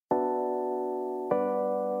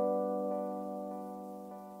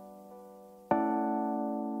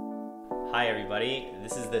Hi, everybody.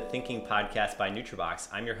 This is the Thinking Podcast by NutriBox.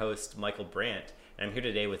 I'm your host, Michael Brandt, and I'm here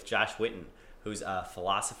today with Josh Whiton, who's a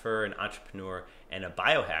philosopher, an entrepreneur, and a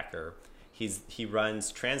biohacker. He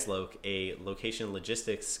runs Transloc, a location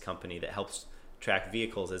logistics company that helps track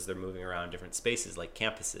vehicles as they're moving around different spaces like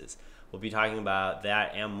campuses. We'll be talking about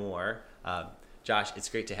that and more. Josh, it's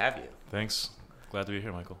great to have you. Thanks. Glad to be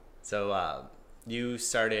here, Michael. So you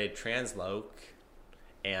started Transloc,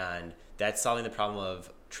 and that's solving the problem of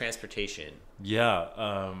transportation.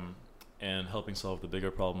 Yeah, and helping solve the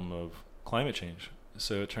bigger problem of climate change.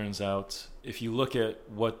 So it turns out, if you look at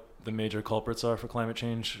what the major culprits are for climate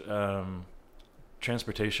change,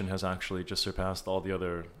 transportation has actually just surpassed all the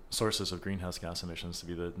other sources of greenhouse gas emissions to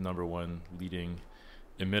be the number one leading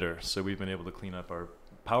emitter. So we've been able to clean up our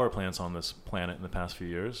power plants on this planet in the past few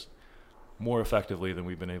years more effectively than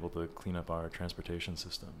we've been able to clean up our transportation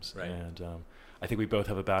systems. Right. And I think we both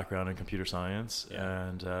have a background in computer science. Yeah.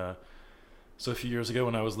 And so a few years ago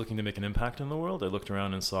when I was looking to make an impact in the world, I looked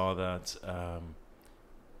around and saw that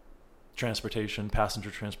passenger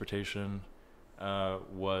transportation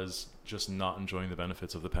was just not enjoying the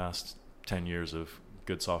benefits of the past 10 years of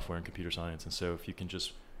good software and computer science. And so if you can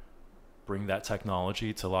just bring that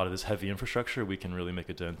technology to a lot of this heavy infrastructure, we can really make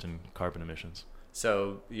a dent in carbon emissions.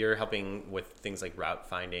 So you're helping with things like route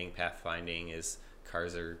finding, path finding, as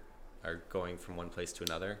cars are going from one place to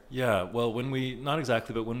another? Yeah, well, when we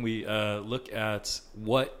look at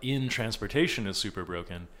what in transportation is super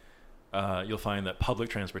broken, you'll find that public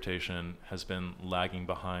transportation has been lagging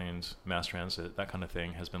behind mass transit, that kind of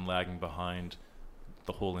thing, has been lagging behind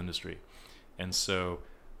the whole industry. And so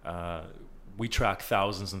we track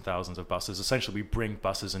thousands and thousands of buses. Essentially, we bring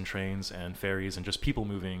buses and trains and ferries and just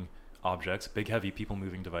people-moving objects, big, heavy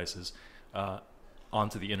people-moving devices,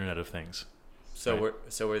 onto the Internet of Things. So right?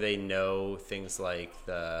 Where they know things like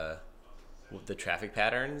the traffic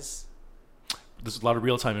patterns? There's a lot of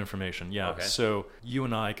real-time information, yeah. Okay. So you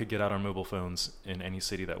and I could get out our mobile phones in any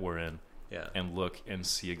city that we're in, yeah, and look and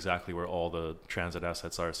see exactly where all the transit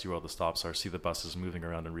assets are, see where all the stops are, see the buses moving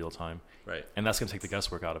around in real time. Right. And that's going to take the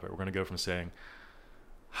guesswork out of it. We're going to go from saying,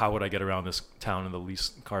 how would I get around this town in the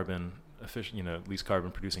least carbon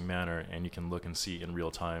producing manner, and you can look and see in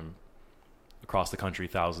real time across the country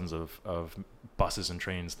thousands of buses and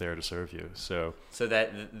trains there to serve you. So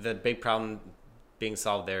that the big problem being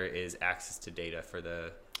solved there is access to data for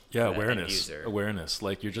the awareness.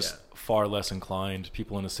 Like you're just far less inclined.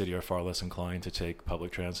 People in a city are far less inclined to take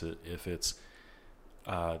public transit if it's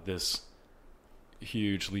this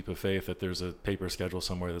huge leap of faith that there's a paper schedule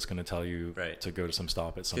somewhere that's going to tell you to go to some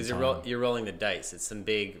stop at some time. Because you're rolling the dice. It's some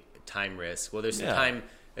big time risk. Well, there's some time.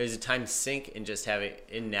 There's a time sink in just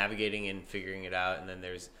navigating and figuring it out, and then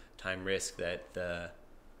there's time risk that the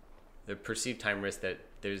perceived time risk that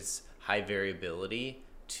there's high variability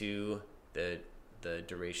to the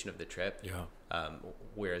duration of the trip. Yeah.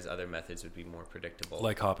 Whereas other methods would be more predictable.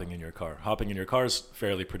 Like hopping in your car. Hopping in your car is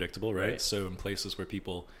fairly predictable, right? So in places where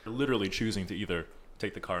people are literally choosing to either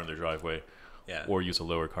take the car in their driveway or use a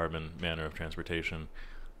lower carbon manner of transportation,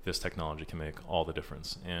 this technology can make all the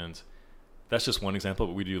difference. And that's just one example,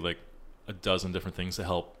 but we do like a dozen different things to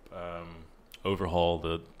help overhaul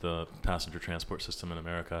the passenger transport system in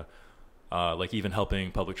America. Like even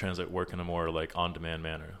helping public transit work in a more like on-demand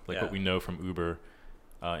manner. Like what we know from Uber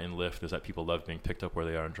and Lyft is that people love being picked up where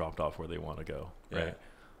they are and dropped off where they want to go, right?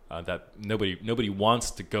 That nobody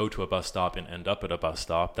wants to go to a bus stop and end up at a bus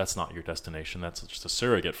stop. That's not your destination. That's just a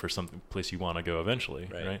surrogate for some place you want to go eventually,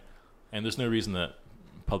 right? And there's no reason that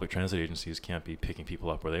public transit agencies can't be picking people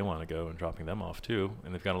up where they want to go and dropping them off too,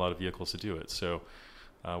 and they've got a lot of vehicles to do it. So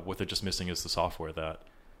what they're just missing is the software that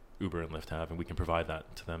Uber and Lyft have, and we can provide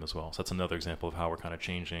that to them as well. So that's another example of how we're kind of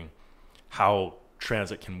changing how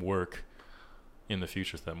transit can work in the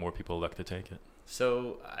future so that more people elect to take it.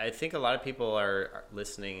 So I think a lot of people are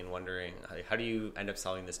listening and wondering, how do you end up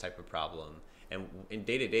solving this type of problem? And in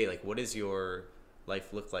day-to-day, like, what does your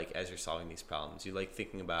life look like as you're solving these problems? You like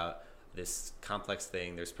thinking about this complex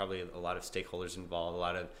thing. There's probably a lot of stakeholders involved, a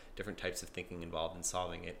lot of different types of thinking involved in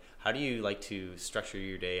solving it. How do you like to structure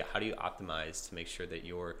your day? How do you optimize to make sure that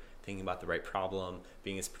you're thinking about the right problem,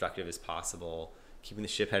 being as productive as possible, keeping the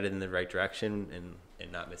ship headed in the right direction,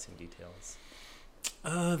 and not missing details?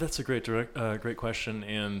 That's a great question,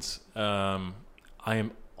 and I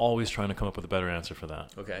am always trying to come up with a better answer for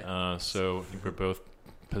that. Okay. So I think we're both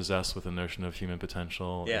possessed with a notion of human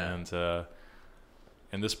potential,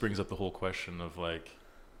 and this brings up the whole question of like,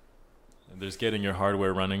 there's getting your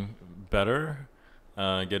hardware running better,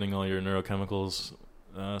 getting all your neurochemicals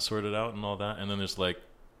sorted out and all that, and then there's like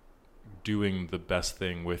doing the best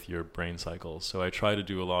thing with your brain cycles. So I try to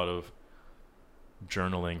do a lot of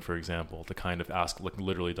journaling, for example, to kind of ask, like,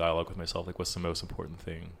 literally dialogue with myself, like, what's the most important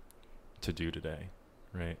thing to do today,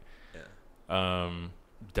 right? Yeah.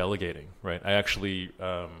 Delegating, right? I actually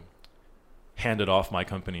handed off my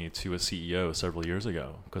company to a CEO several years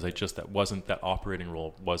ago because that operating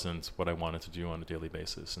role wasn't what I wanted to do on a daily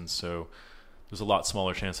basis. And so there's a lot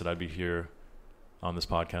smaller chance that I'd be here on this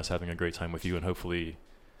podcast having a great time with you and hopefully,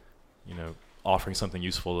 offering something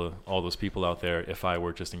useful to all those people out there if I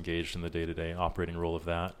were just engaged in the day-to-day operating role of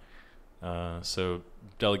that. So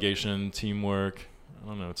delegation, teamwork, I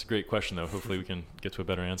don't know. It's a great question, though. Hopefully we can get to a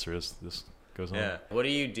better answer as this goes on. Yeah. What do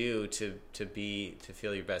you do to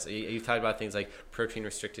feel your best? You've talked about things like protein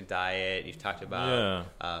restricted diet. You've talked about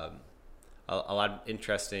a lot of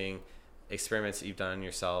interesting experiments that you've done on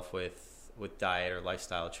yourself with diet or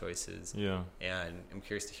lifestyle choices. Yeah. And I'm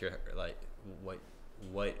curious to hear like what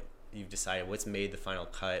you've decided. What's made the final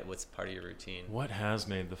cut? What's part of your routine? What has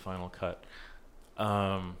made the final cut?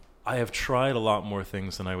 I have tried a lot more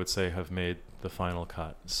things than I would say have made the final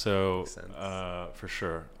cut. So, for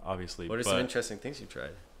sure, obviously. What are some interesting things you've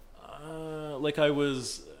tried? Like I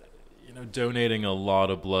was, donating a lot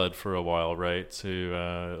of blood for a while, right,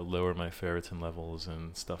 to lower my ferritin levels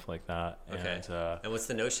and stuff like that. Okay. And what's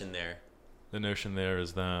the notion there? The notion there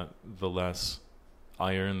is that the less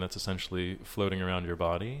iron that's essentially floating around your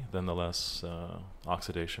body, then the less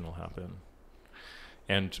oxidation will happen.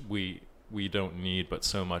 And we don't need but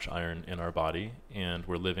so much iron in our body, and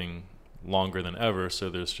we're living longer than ever, so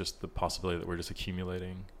there's just the possibility that we're just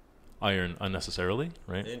accumulating iron unnecessarily,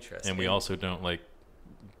 right? Interesting. And we also don't like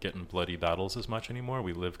get in bloody battles as much anymore.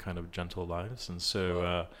 We live kind of gentle lives, and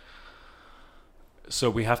so so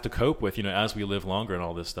we have to cope with, as we live longer and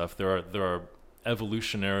all this stuff, there are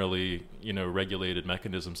evolutionarily, regulated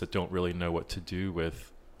mechanisms that don't really know what to do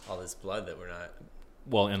with all this blood that we're not.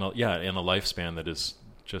 Well, in a lifespan that is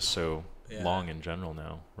just so long in general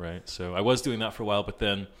now, right? So I was doing that for a while, but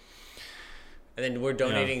then. And then we're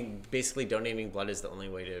basically donating blood is the only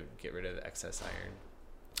way to get rid of excess iron.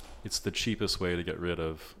 It's the cheapest way to get rid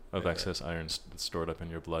of excess iron that's stored up in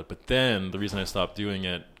your blood. But then the reason I stopped doing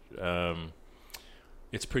it,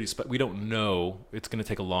 it's we don't know. It's going to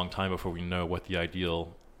take a long time before we know what the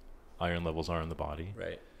ideal iron levels are in the body.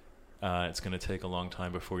 Right. It's going to take a long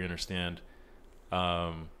time before we understand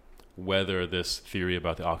whether this theory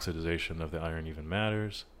about the oxidation of the iron even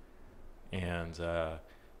matters. And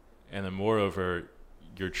then moreover,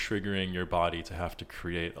 you're triggering your body to have to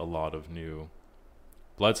create a lot of new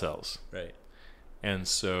blood cells. Right. And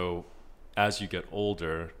so as you get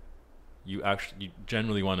older, you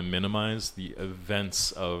generally want to minimize the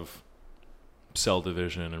events of cell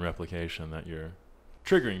division and replication that you're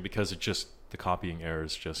triggering, because the copying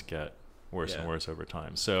errors just get worse and worse over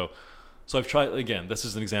time. So I've tried, again, this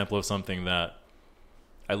is an example of something that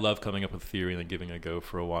I love coming up with theory and then giving a go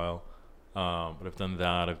for a while. But I've done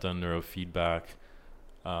that. I've done neurofeedback.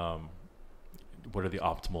 What are the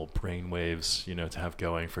optimal brain waves, to have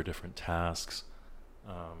going for different tasks?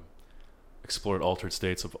 Explored altered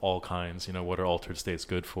states of all kinds. What are altered states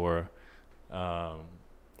good for?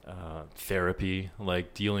 Therapy,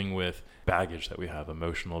 like dealing with baggage that we have,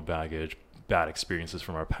 emotional baggage, bad experiences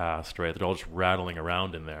from our past, right? They're all just rattling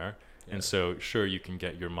around in there. Yeah. And so, sure, you can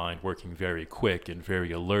get your mind working very quick and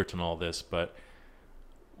very alert and all this, but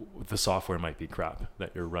the software might be crap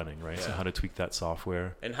that you're running, right? Yeah. So how to tweak that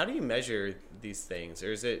software. And how do you measure these things?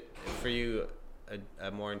 Or is it, for you, a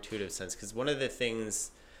more intuitive sense? Because one of the things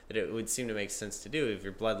that it would seem to make sense to do if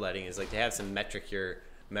you're bloodletting is like to have some metric you're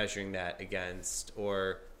measuring that against,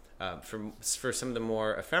 or for some of the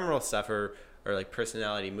more ephemeral stuff or like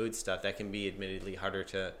personality, mood stuff, that can be admittedly harder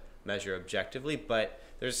to measure objectively, but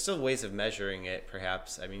there's still ways of measuring it,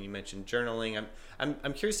 perhaps. I mean, you mentioned journaling.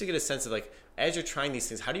 I'm curious to get a sense of, like, as you're trying these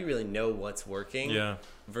things, how do you really know what's working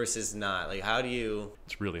versus not? Like, how do you...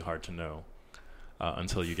 It's really hard to know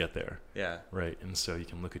until you get there. Yeah. Right. And so you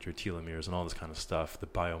can look at your telomeres and all this kind of stuff, the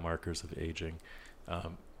biomarkers of aging.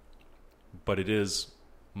 But it is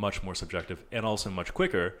much more subjective and also much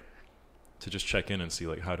quicker to just check in and see,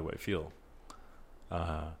 like, how do I feel?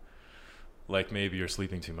 Like maybe you're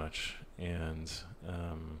sleeping too much and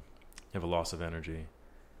you have a loss of energy.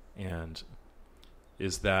 And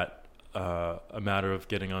is that a matter of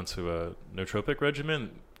getting onto a nootropic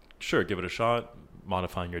regimen? Sure, give it a shot,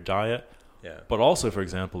 modifying your diet. Yeah. But also, for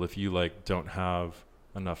example, if you don't have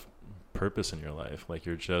enough purpose in your life, like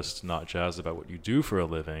you're just not jazzed about what you do for a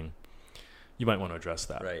living, you might want to address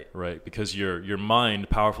that. Right. Because your mind,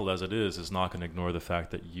 powerful as it is not going to ignore the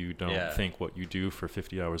fact that you don't think what you do for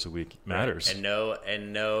 50 hours a week matters. Right.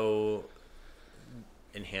 And no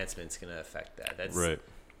enhancement's going to affect that. That's right.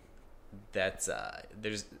 that's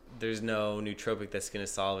there's no nootropic that's going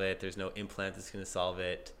to solve it. There's no implant that's going to solve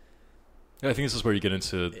it. Yeah, I think this is where you get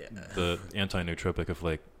into the anti-nootropic of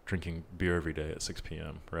like drinking beer every day at 6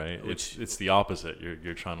 p.m. Right? It's the opposite.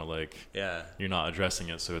 You're trying to like you're not addressing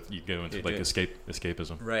it, so you go into like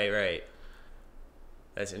escapism. Right.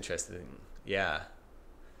 That's interesting. Yeah,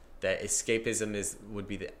 that escapism would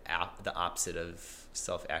be the opposite of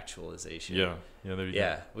self-actualization. Yeah. There you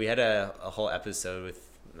go. We had a whole episode with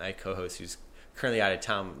my co-host who's currently out of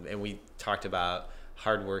town, and we talked about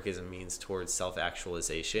hard work as a means towards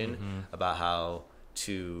self-actualization, about how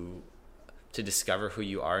to discover who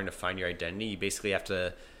you are and to find your identity. You basically have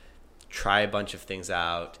to try a bunch of things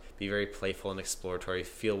out, be very playful and exploratory,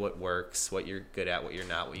 feel what works, what you're good at, what you're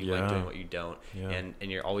not, what you like doing, what you don't. And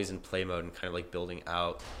you're always in play mode and kind of like building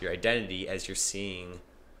out your identity as you're seeing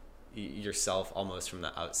yourself almost from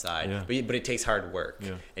the outside. But it takes hard work.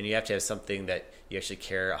 And you have to have something that you actually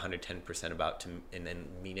care 110% about and then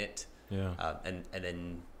mean it. And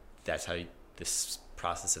then that's how this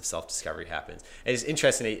process of self-discovery happens. And it's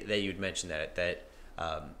interesting that you'd mentioned that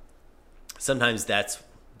sometimes that's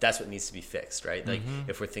what needs to be fixed, right? Like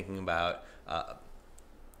if we're thinking about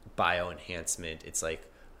bioenhancement, it's like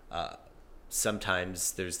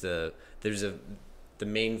sometimes the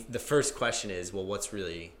first question is, well, what's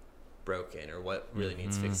really broken or what really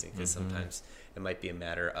needs fixing? Because sometimes it might be a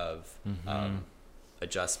matter of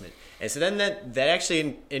adjustment. And so then that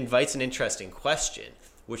actually invites an interesting question,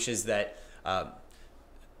 which is that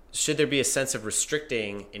should there be a sense of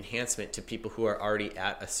restricting enhancement to people who are already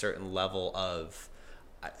at a certain level of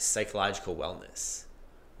psychological wellness,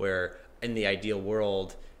 where in the ideal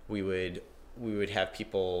world we would have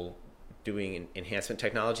people doing enhancement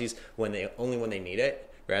technologies when they need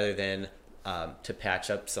it, rather than to patch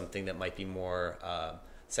up something that might be more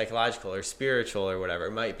psychological or spiritual or whatever.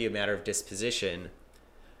 It might be a matter of disposition.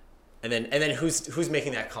 And then who's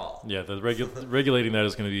making that call? Yeah, regulating that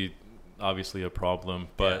is going to be obviously a problem.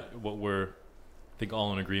 But what we're, I think,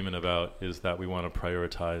 all in agreement about is that we want to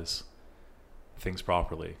prioritize things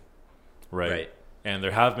properly, right? And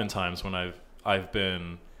there have been times when I've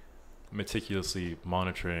been meticulously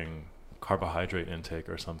monitoring carbohydrate intake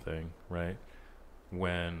or something, right?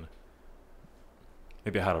 When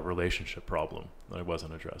maybe I had a relationship problem that I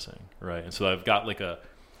wasn't addressing, right? And so I've got like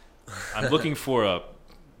I'm looking for a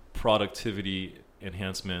productivity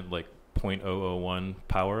enhancement, like 0.001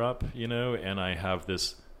 power up, and I have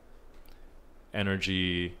this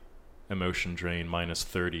energy emotion drain minus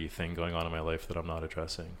 30 thing going on in my life that I'm not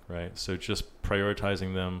addressing, right? So just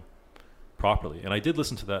prioritizing them properly. And I did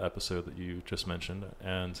listen to that episode that you just mentioned,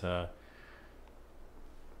 and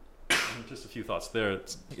just a few thoughts there.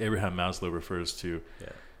 Abraham Maslow refers to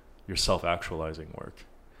your self-actualizing work.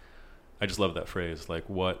 I just love that phrase. Like,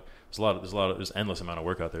 there's endless amount of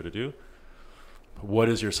work out there to do. What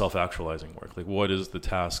is your self-actualizing work? Like, what is the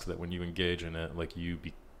task that when you engage in it, like, you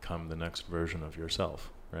become the next version of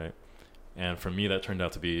yourself, right? And for me, that turned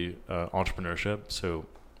out to be entrepreneurship. So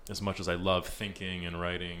as much as I love thinking and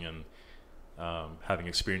writing and having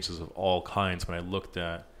experiences of all kinds, when I looked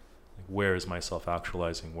at where is my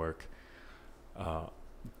self-actualizing work,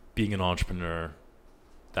 being an entrepreneur,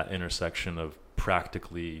 that intersection of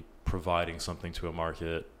practically providing something to a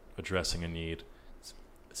market, addressing a need.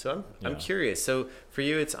 So I'm curious. So for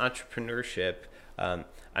you, it's entrepreneurship.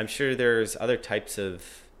 I'm sure there's other types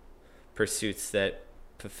of pursuits that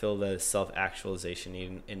fulfill the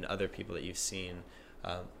self-actualization in other people that you've seen.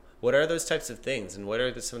 What are those types of things, and what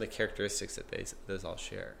are some of the characteristics that those all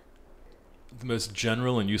share? The most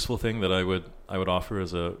general and useful thing that I would offer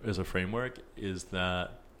as a framework is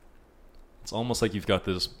that it's almost like you've got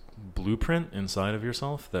this blueprint inside of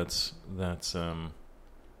yourself that's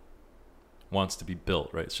wants to be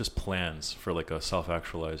built, right? It's just plans for like a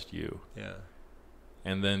self-actualized you. Yeah.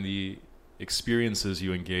 And then the experiences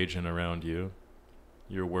you engage in around you,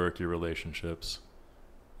 your work, your relationships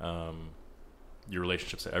to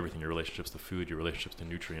everything, your relationships to food, your relationships to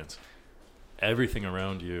nutrients, everything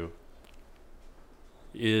around you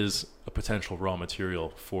is a potential raw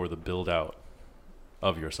material for the build out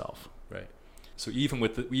of yourself. Right. So even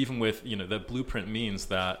with that blueprint means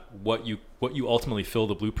that what you ultimately fill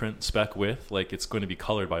the blueprint spec with, like, it's going to be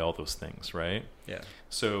colored by all those things, right? Yeah.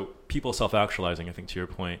 So people self-actualizing, I think, to your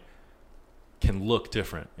point, can look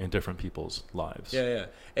different in different people's lives. Yeah.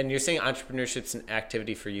 And you're saying entrepreneurship's an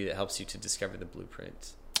activity for you that helps you to discover the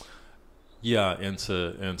blueprint. Yeah, and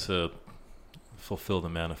to fulfill the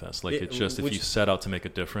manifest. Like, it's just if you set out to make a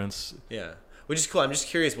difference. Yeah, which is cool. I'm just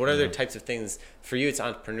curious, what other types of things for you? It's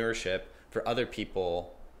entrepreneurship. For other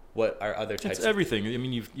people, what are other types? It's everything. I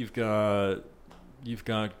mean, you've got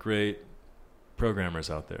great programmers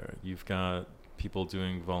out there. You've got people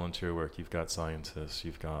doing volunteer work. You've got scientists.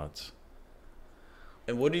 You've got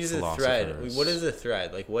And what is the thread? What is the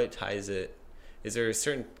thread? Like, what ties it? Is there a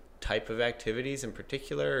certain type of activities in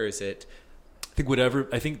particular, or is it?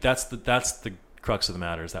 I think that's the crux of the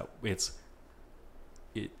matter, is that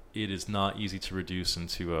it is not easy to reduce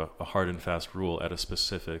into a hard and fast rule at a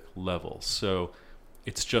specific level. So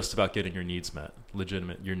it's just about getting your needs met,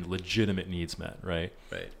 your legitimate needs met, right?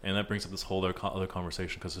 Right. And that brings up this whole other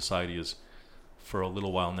conversation, because society is, for a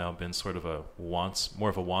little while now, been sort of more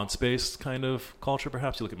of a wants-based kind of culture.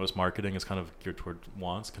 Perhaps you look at most marketing is kind of geared toward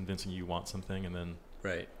wants, convincing you want something, and then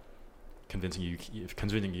right. convincing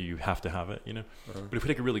you have to have it, you know. Uh-huh. But if we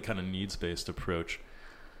take a really kind of needs-based approach,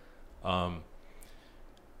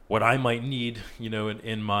 what I might need, you know,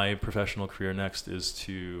 in my professional career next is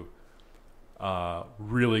to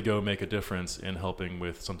really go make a difference in helping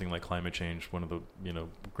with something like climate change, one of the, you know,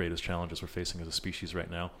 greatest challenges we're facing as a species right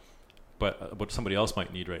now. But what somebody else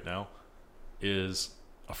might need right now is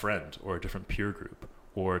a friend or a different peer group,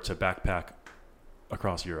 or to backpack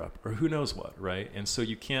across Europe, or who knows what, right? And so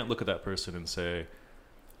you can't look at that person and say,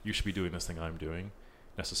 you should be doing this thing I'm doing,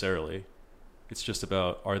 necessarily. It's just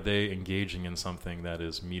about, are they engaging in something that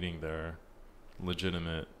is meeting their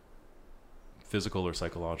legitimate physical or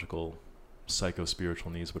psychological,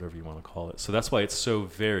 psycho-spiritual needs, whatever you want to call it. So that's why it's so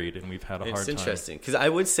varied, and we've had a hard time. It's interesting, because I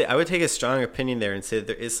would take a strong opinion there and say that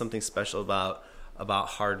there is something special about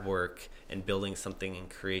hard work and building something in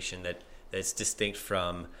creation that's distinct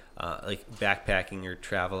from like backpacking or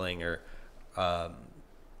traveling or kind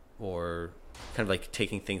of like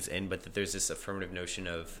taking things in, but that there's this affirmative notion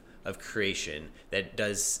of creation that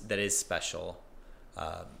is special,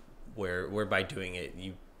 where by doing it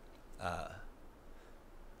you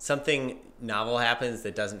something novel happens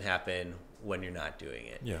that doesn't happen when you're not doing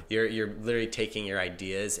it. Yeah. You're literally taking your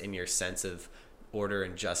ideas and your sense of order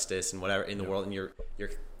and justice and whatever in the world, and you're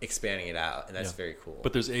expanding it out, and that's very cool.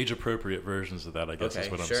 But there's age appropriate versions of that, I guess, is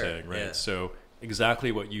what I'm saying, right? Yeah. So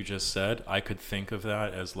exactly what you just said, I could think of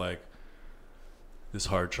that as like this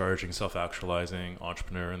hard charging, self-actualizing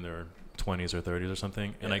entrepreneur in their 20s or 30s or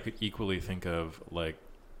something, and I could equally think of like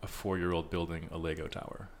a 4-year-old building a Lego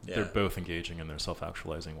tower. Yeah. They're both engaging in their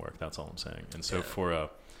self-actualizing work. That's all I'm saying. And so for a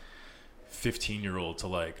 15-year-old to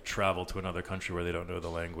like travel to another country where they don't know the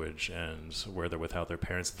language and where they're without their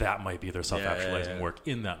parents, that might be their self-actualizing work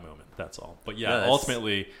in that moment. That's all. But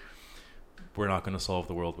ultimately, we're not going to solve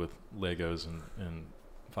the world with Legos and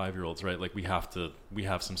 5-year-olds, right? Like we have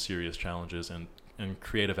some serious challenges and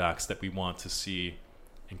creative acts that we want to see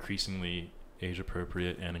increasingly age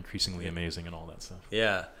appropriate and increasingly amazing and all that stuff.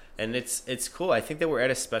 Yeah. And it's cool. I think that we're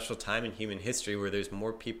at a special time in human history where there's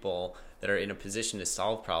more people that are in a position to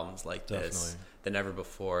solve problems like this than ever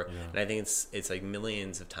before. Yeah. And I think it's like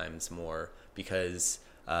millions of times more because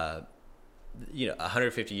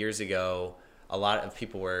 150 years ago, a lot of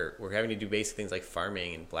people were having to do basic things like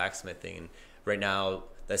farming and blacksmithing, and right now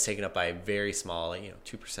that's taken up by a very small,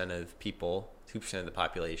 2% of people, 2% of the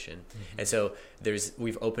population. Mm-hmm. And so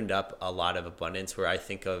we've opened up a lot of abundance where I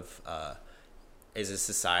think of as a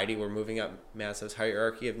society, we're moving up Maslow's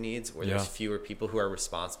hierarchy of needs, where there's fewer people who are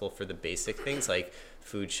responsible for the basic things like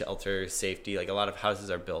food, shelter, safety. Like a lot of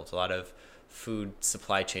houses are built, a lot of food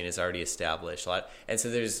supply chain is already established. And so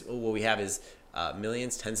what we have is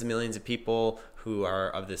millions, tens of millions of people who are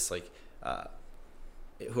of this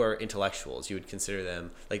who are intellectuals. You would consider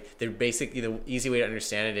them like they're basically, the easy way to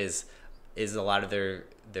understand it is a lot of their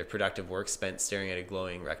productive work spent staring at a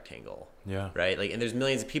glowing rectangle. Yeah. Right. Like, and there's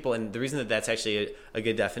millions of people, and the reason that that's actually a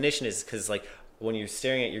good definition is because like when you're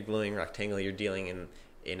staring at your glowing rectangle, you're dealing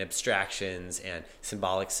in abstractions and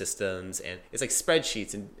symbolic systems, and it's like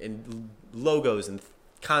spreadsheets and logos and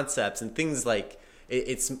concepts and things like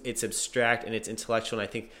it's abstract and it's intellectual. And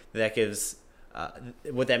I think that gives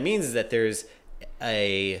what that means is that there's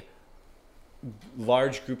a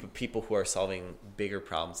large group of people who are solving bigger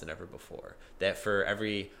problems than ever before. That for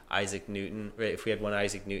every Isaac Newton, right, if we had one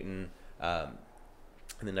Isaac Newton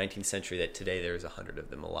in the 19th century, that today there's 100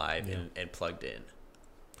 of them alive and plugged in.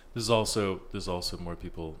 There's also more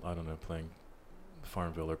people, I don't know, playing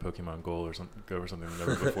Farmville or Pokemon Go or something than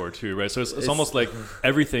ever before too, right? So it's almost like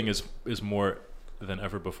everything is more than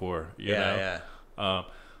ever before. You know? Yeah.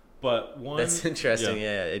 But one that's interesting.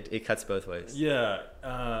 Yeah, it cuts both ways. Yeah,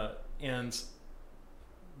 and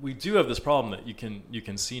we do have this problem that you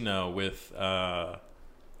can see now with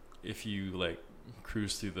if you like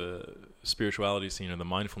cruise through the spirituality scene or the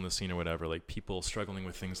mindfulness scene or whatever, like people struggling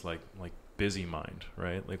with things like busy mind,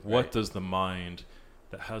 right? Like what does the mind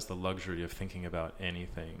that has the luxury of thinking about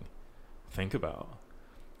anything think about?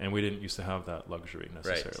 And we didn't used to have that luxury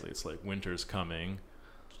necessarily. Right. It's like winter's coming.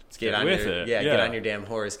 Let's get on with it. Yeah, get on your damn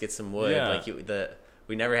horse, get some wood. Yeah.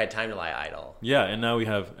 We never had time to lie idle. Yeah, and now we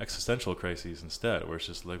have existential crises instead, where it's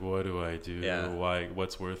just like, what do I do? Yeah.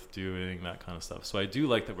 What's worth doing? That kind of stuff. So I do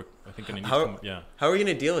like that How are we going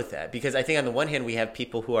to deal with that? Because I think on the one hand, we have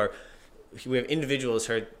individuals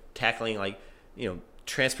who are tackling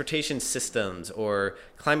transportation systems or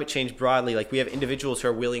climate change broadly. Like we have individuals who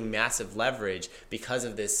are wielding massive leverage because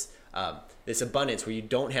of this abundance where you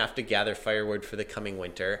don't have to gather firewood for the coming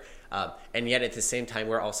winter. And yet at the same time,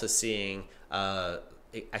 we're also seeing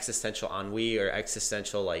existential ennui or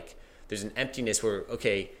existential, there's an emptiness where,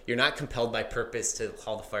 okay, you're not compelled by purpose to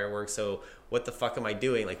haul the fireworks. So what the fuck am I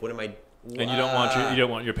doing? What am I? And you don't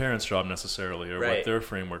want your parents' job necessarily, or what their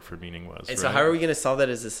framework for meaning was. And so how are we going to solve that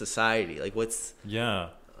as a society? How are you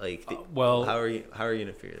going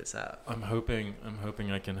to figure this out? I'm hoping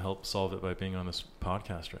I can help solve it by being on this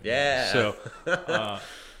podcast right now. So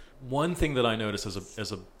one thing that I notice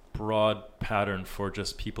as a broad pattern for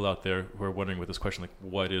just people out there who are wondering with this question,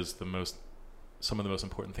 what is some of the most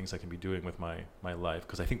important things I can be doing with my life?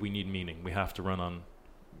 Because I think we need meaning. We have to run on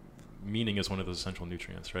meaning is one of those essential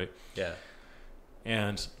nutrients, right? Yeah.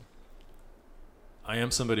 And I am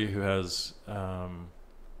somebody who has gone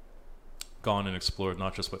and explored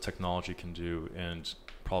not just what technology can do and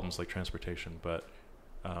problems like transportation, but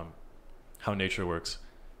how nature works,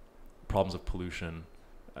 problems of pollution.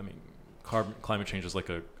 I mean, climate change is like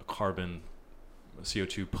a carbon,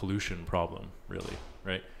 CO2 pollution problem, really,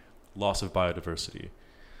 right? Loss of biodiversity.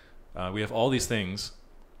 We have all these things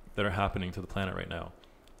that are happening to the planet right now.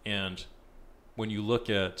 And when you look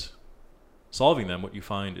at solving them, what you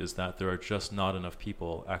find is that there are just not enough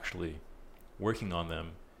people actually working on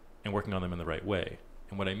them and working on them in the right way.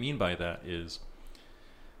 And what I mean by that is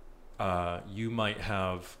you might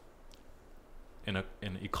have an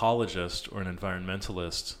ecologist or an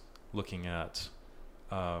environmentalist looking at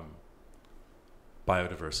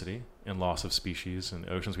biodiversity and loss of species in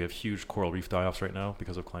oceans. We have huge coral reef die-offs right now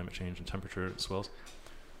because of climate change and temperature swells.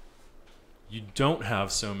 You don't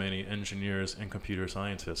have so many engineers and computer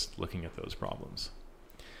scientists looking at those problems.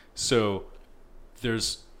 So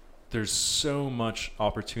there's so much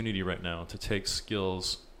opportunity right now to take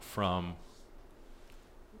skills from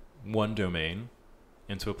one domain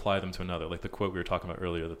and to apply them to another. Like the quote we were talking about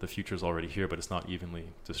earlier, that the future is already here, but it's not evenly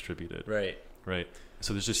distributed. Right.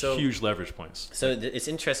 So there's just huge leverage points. So it's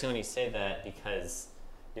interesting when you say that, because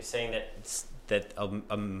you're saying that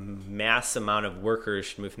a mass amount of workers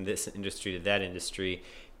should move from this industry to that industry,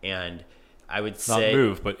 and I would say not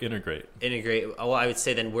move, but integrate. Well, I would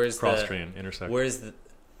say then cross-train, intersect. Where's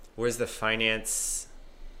the finance?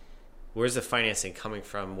 Where's the financing coming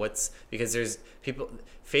from? Because there's people.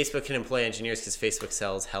 Facebook can employ engineers because Facebook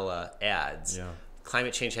sells hella ads. Yeah.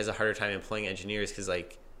 Climate change has a harder time employing engineers because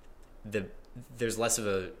there's less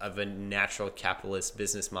of a natural capitalist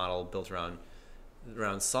business model built around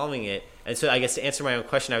solving it. And so I guess to answer my own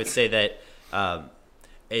question, I would say that I'm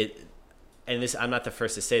not the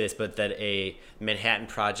first to say this, but that a Manhattan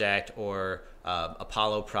Project or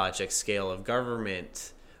Apollo Project scale of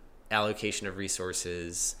government allocation of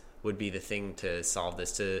resources would be the thing to solve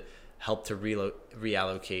this, to help to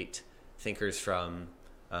reallocate thinkers from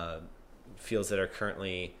fields that are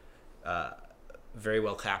currently very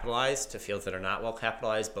well capitalized to fields that are not well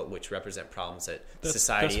capitalized, but which represent problems that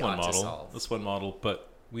society ought to solve. That's one model, but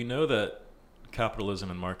we know that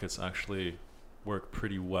capitalism and markets actually work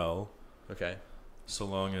pretty well. Okay. So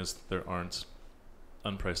long as there aren't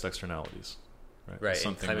unpriced externalities. Right.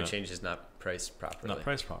 And climate change is not priced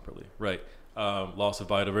properly. Right. Loss of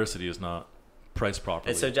biodiversity is not priced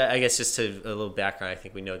properly. And so I guess just a little background, I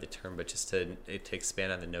think we know the term, but just to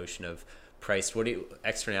expand on the notion of priced,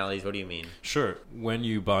 externalities, what do you mean? Sure. When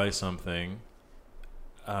you buy something,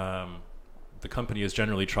 the company has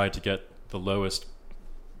generally tried to get the lowest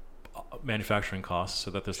manufacturing costs so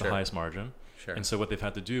that there's the highest margin. Sure. And so what they've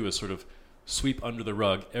had to do is sort of sweep under the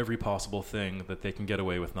rug every possible thing that they can get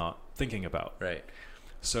away with not thinking about. Right.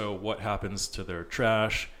 So what happens to their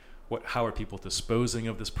trash? How are people disposing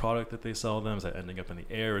of this product that they sell them? Is that ending up in the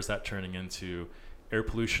air? Is that turning into air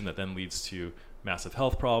pollution that then leads to massive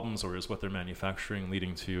health problems? Or is what they're manufacturing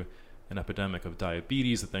leading to an epidemic of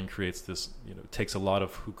diabetes that then creates this, takes a lot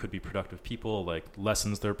of who could be productive people,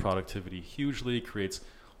 lessens their productivity hugely, creates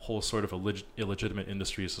whole sort of illegitimate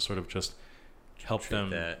industries to sort of just help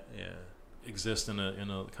them exist in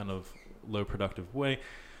a kind of low productive way.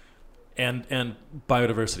 And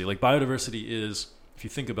biodiversity. Biodiversity is, if you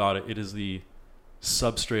think about it, it is the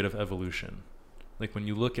substrate of evolution. When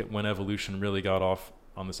you look at when evolution really got off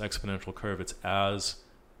on this exponential curve, it's as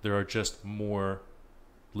there are just more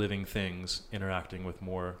living things interacting with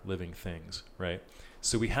more living things, right?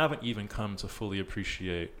 So we haven't even come to fully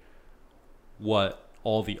appreciate what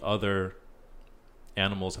all the other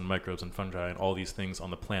animals and microbes and fungi and all these things on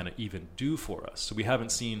the planet even do for us. So we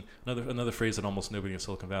haven't seen another phrase that almost nobody in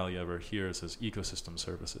Silicon Valley ever hears is ecosystem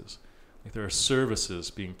services. Like there are services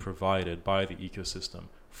being provided by the ecosystem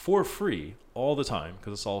for free all the time,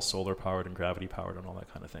 because it's all solar powered and gravity powered and all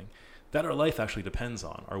that kind of thing, that our life actually depends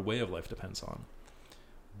on, our way of life depends on.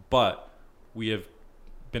 But we have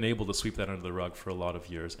been able to sweep that under the rug for a lot of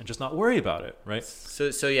years and just not worry about it, right? So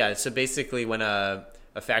basically when a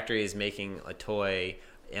factory is making a toy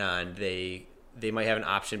and they might have an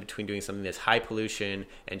option between doing something that's high pollution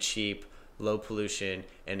and cheap, low pollution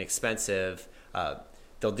and expensive,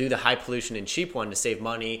 they'll do the high pollution and cheap one to save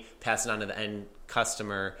money, pass it on to the end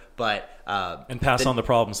customer, but and pass on the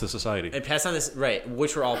problems to society. And pass on this, right,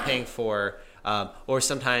 which we're all paying for. Or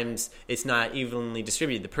sometimes it's not evenly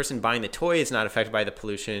distributed. The person buying the toy is not affected by the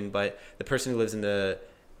pollution, but the person who lives in the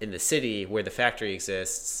city where the factory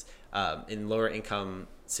exists, in lower income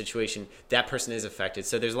situation, that person is affected.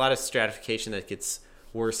 So there's a lot of stratification that gets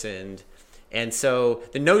worsened. And so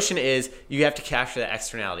the notion is you have to capture that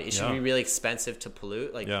externality. It should be really expensive to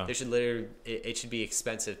pollute. There should it should be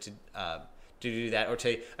expensive to do that, or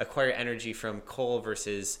to acquire energy from coal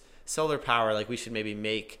versus solar power. Like we should maybe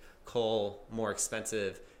make coal more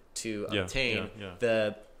expensive to obtain.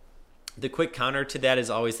 The quick counter to that is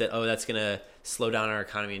always that, that's going to slow down our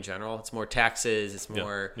economy in general. It's more taxes. It's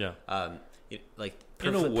more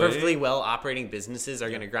perfectly well operating businesses are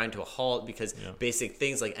going to grind to a halt because basic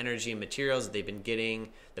things like energy and materials that they've been getting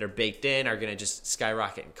that are baked in are going to just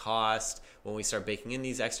skyrocket in cost when we start baking in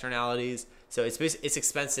these externalities. So it's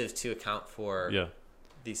expensive to account for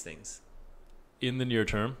these things. In the near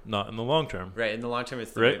term, not in the long term. Right, in the long term,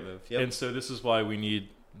 it's the right move. Yep. And so this is why we need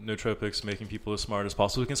nootropics, making people as smart as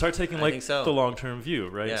possible. We can start taking the long-term view,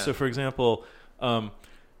 right? Yeah. So for example,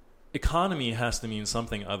 economy has to mean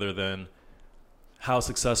something other than how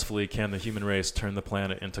successfully can the human race turn the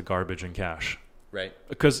planet into garbage and cash. Right.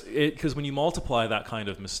 Because when you multiply that kind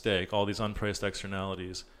of mistake, all these unpriced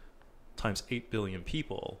externalities, times 8 billion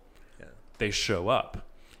people, they show up.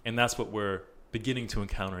 And that's what we're beginning to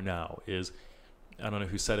encounter now is, I don't know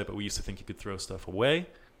who said it, but we used to think you could throw stuff away.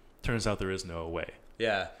 Turns out there is no way.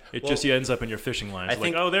 Yeah. It just ends up in your fishing lines.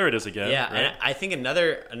 There it is again. Yeah, right? And I think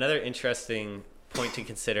another interesting point to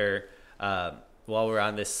consider while we're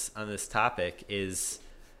on this topic is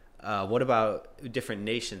what about different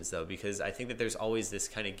nations, though? Because I think that there's always this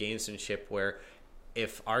kind of gamesmanship where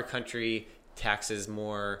if our country taxes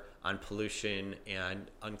more on pollution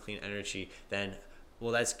and unclean energy, then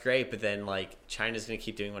that's great, but then China's going to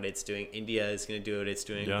keep doing what it's doing. India is going to do what it's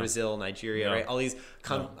doing. Brazil, Nigeria, right?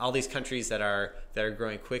 All these countries that are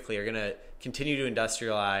growing quickly are going to continue to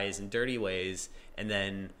industrialize in dirty ways, and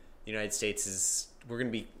then the United States we're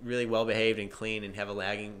going to be really well behaved and clean and have a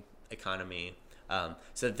lagging economy.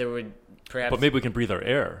 So that there would perhaps, but maybe we can breathe our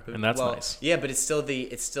air, and that's nice. Yeah, but it's still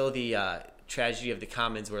the tragedy of the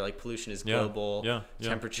commons where pollution is global,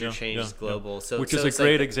 temperature change is global. So which is a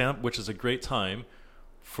great example. Which is a great time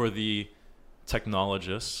for the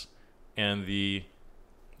technologists and the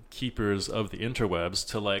keepers of the interwebs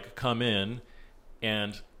to come in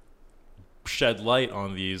and shed light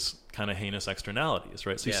on these kind of heinous externalities,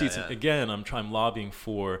 right? So you see, again, I'm lobbying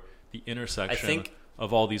for the intersection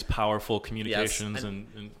of all these powerful communications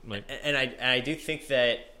and I do think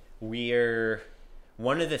that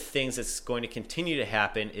one of the things that's going to continue to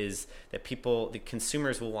happen is that the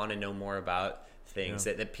consumers will want to know more about things,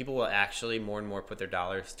 that people will actually more and more put their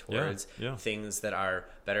dollars towards things that are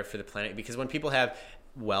better for the planet. Because when people have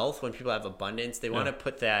wealth, when people have abundance, they want to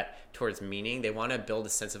put that towards meaning. They want to build a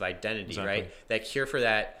sense of identity, right? That cure for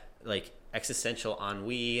that existential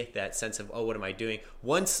ennui, that sense of, what am I doing?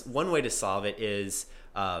 One way to solve it is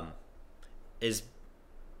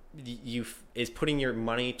putting your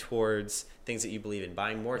money towards things that you believe in,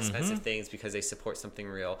 buying more expensive things because they support something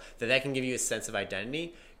real. That can give you a sense of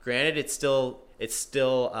identity. Granted, it's still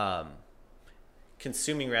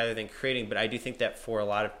consuming rather than creating, but I do think that for a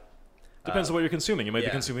lot of depends on what you're consuming. You might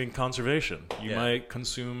be consuming conservation. You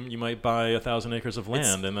might buy 1,000 acres of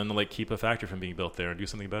land and then keep a factory from being built there and do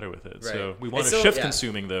something better with it. Right. So we want to shift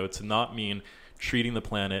consuming, though, to not mean treating the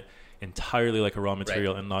planet entirely like a raw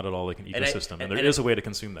material and not at all like an ecosystem. And there is a way to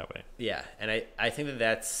consume that way. Yeah, and I think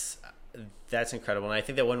that's incredible. And I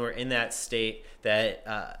think that when we're in that state,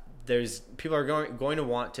 that people are going to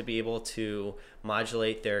want to be able to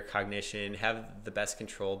modulate their cognition, have the best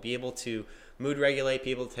control, be able to mood regulate,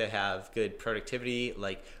 be able to have good productivity.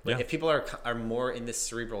 If people are more in this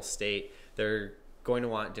cerebral state, they're going to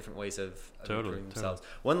want different ways of improving themselves.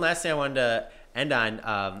 Totally. One last thing I wanted to end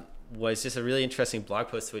on was just a really interesting blog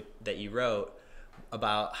post that you wrote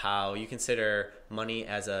about how you consider money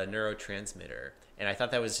as a neurotransmitter. And I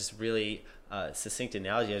thought that was just really succinct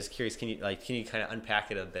analogy. I was curious, can you kind of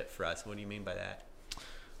unpack it a bit for us? What do you mean by that?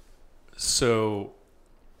 So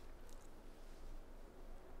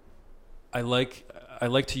I like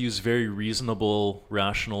to use very reasonable,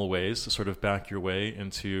 rational ways to sort of back your way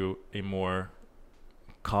into a more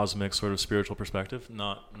cosmic sort of spiritual perspective,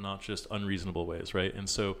 not just unreasonable ways, right? And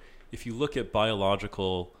so if you look at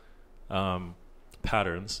biological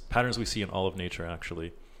patterns we see in all of nature,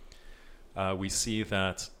 actually, we see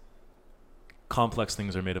that complex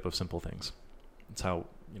things are made up of simple things. It's how,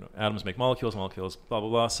 atoms make molecules, blah, blah,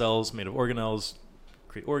 blah, cells made of organelles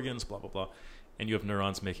create organs, blah, blah, blah. And you have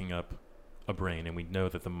neurons making up a brain, and we know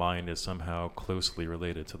that the mind is somehow closely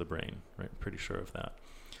related to the brain, right? I'm pretty sure of that.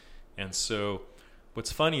 And so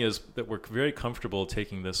what's funny is that we're very comfortable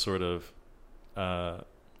taking this sort of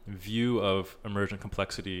view of emergent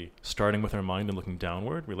complexity, starting with our mind and looking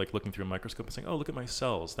downward. We're like looking through a microscope and saying, oh, look at my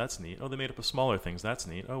cells, that's neat. Oh, they're made up of smaller things, that's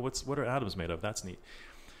neat. Oh, what are atoms made of? That's neat.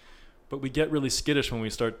 But we get really skittish when we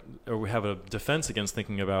start, or we have a defense against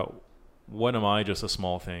thinking about, what am I just a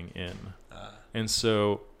small thing in? And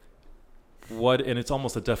so and it's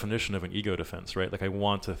almost a definition of an ego defense, right? Like I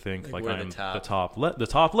want to think like I'm the top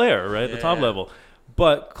layer, right? Yeah, the top level.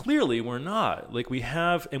 But clearly we're not. Like we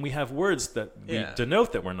have words that we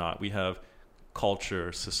denote that we're not. We have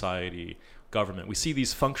culture, society, government. We see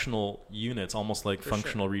these functional units, almost like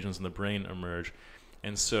functional regions in the brain emerge.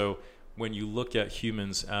 And so when you look at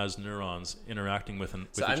humans as neurons interacting with each other.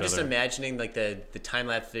 So I'm just imagining like the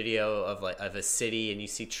time-lapse video of a city, and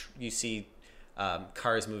you see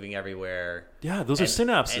cars moving everywhere. Yeah, those are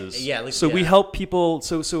synapses. So we help people.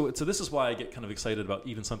 So this is why I get kind of excited about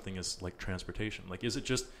even something as like transportation. Like, is it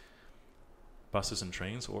just buses and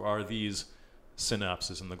trains, or are these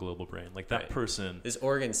synapses in the global brain? Like that person. There's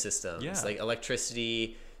organ systems, like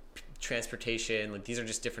electricity, transportation. Like these are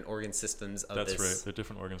just different organ systems of That's right. They're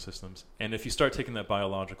different organ systems. And if you start taking that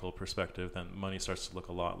biological perspective, then money starts to look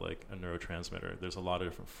a lot like a neurotransmitter. There's a lot of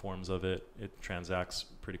different forms of it. It transacts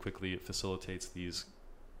pretty quickly. It facilitates these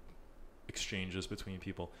exchanges between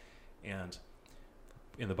people. And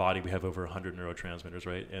in the body, we have over 100 neurotransmitters,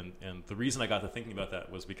 right? And the reason I got to thinking about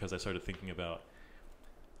that was because I started thinking about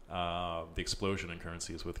the explosion in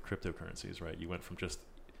currencies with cryptocurrencies, right? You went from just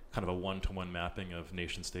kind of a one-to-one mapping of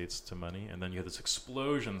nation states to money, and then you had this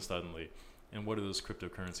explosion suddenly. And what do those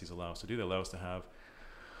cryptocurrencies allow us to do? They allow us to have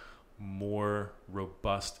more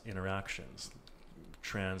robust interactions,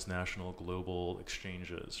 transnational, global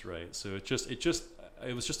exchanges, right? So it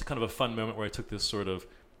was just a kind of a fun moment where I took this sort of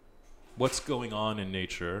what's going on in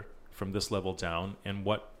nature from this level down, and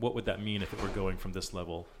what would that mean if it were going from this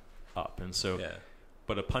level up? And so,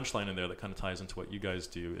 but a punchline in there that kind of ties into what you guys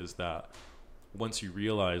do is that once you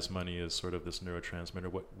realize money is sort of this neurotransmitter,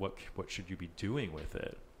 what should you be doing with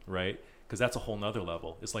it, right? Because that's a whole nother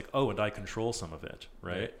level. It's like, oh, and I control some of it,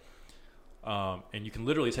 right? And you can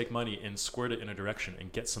literally take money and squirt it in a direction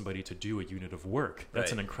and get somebody to do a unit of work.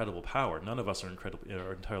 That's an incredible power. None of us are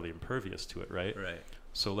entirely impervious to it, right? Right.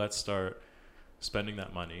 So let's start spending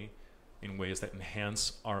that money in ways that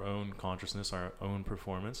enhance our own consciousness, our own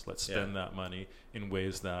performance. Let's spend that money in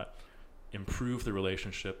ways that improve the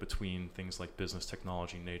relationship between things like business,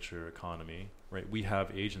 technology, nature, economy, right? We have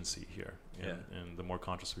agency here. And the more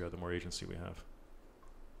conscious we are, the more agency we have.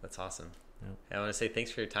 That's awesome. I want to say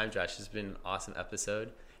thanks for your time, Josh. This has been an awesome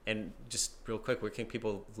episode. And just real quick, where can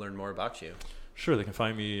people learn more about you? Sure, they can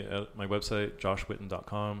find me at my website,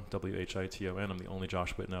 joshwhitton.com, Whiton. I'm the only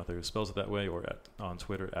Josh Whitten out there who spells it that way, or on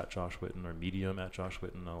Twitter at Josh Whitten, or Medium at Josh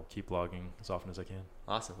Whitten. I'll keep blogging as often as I can.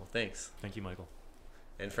 Awesome. Well, thanks. Thank you, Michael.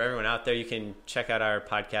 And for everyone out there, you can check out our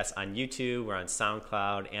podcast on YouTube. We're on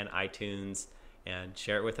SoundCloud and iTunes, and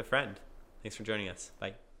share it with a friend. Thanks for joining us.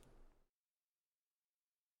 Bye.